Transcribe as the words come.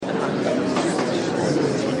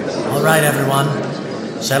All right, everyone.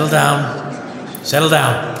 Settle down. Settle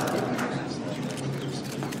down.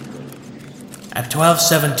 At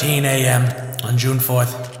 12:17 a.m. on June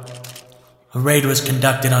 4th, a raid was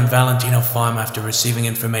conducted on Valentino Farm after receiving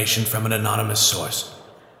information from an anonymous source.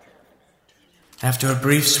 After a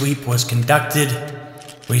brief sweep was conducted,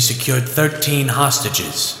 we secured 13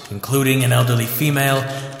 hostages, including an elderly female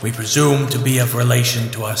we presume to be of relation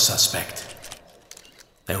to our suspect.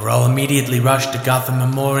 They were all immediately rushed to Gotham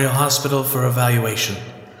Memorial Hospital for evaluation.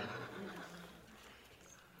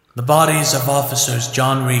 The bodies of officers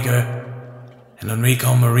John Rieger and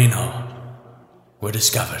Enrico Marino were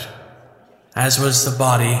discovered, as was the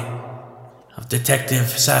body of Detective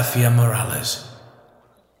Safia Morales.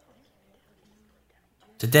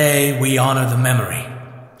 Today, we honor the memory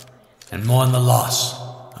and mourn the loss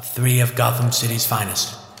of 3 of Gotham City's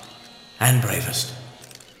finest and bravest.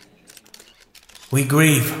 We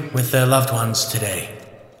grieve with their loved ones today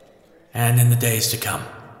and in the days to come.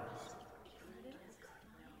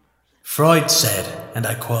 Freud said, and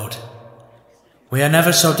I quote, "We are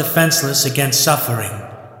never so defenseless against suffering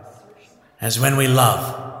as when we love."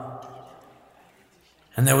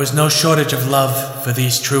 And there was no shortage of love for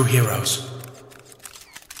these true heroes.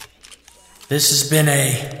 This has been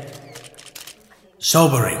a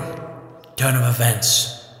sobering turn of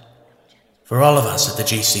events for all of us at the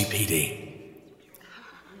GCPD.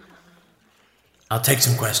 I'll take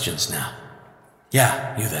some questions now.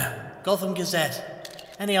 Yeah, you there. Gotham Gazette.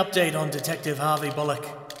 Any update on Detective Harvey Bullock?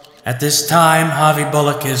 At this time, Harvey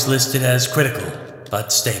Bullock is listed as critical,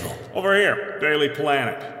 but stable. Over here, Daily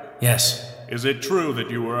Planet. Yes. Is it true that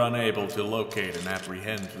you were unable to locate and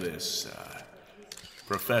apprehend this,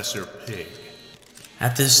 Professor Pig?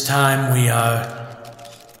 At this time, we are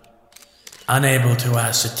unable to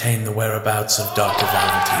ascertain the whereabouts of Dr.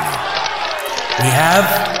 Valentino. We have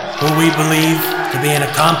who we believe to be an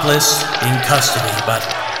accomplice in custody, but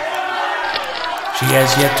she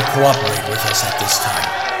has yet to cooperate with us at this time.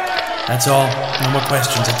 That's all. No more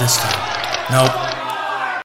questions at this time. Nope.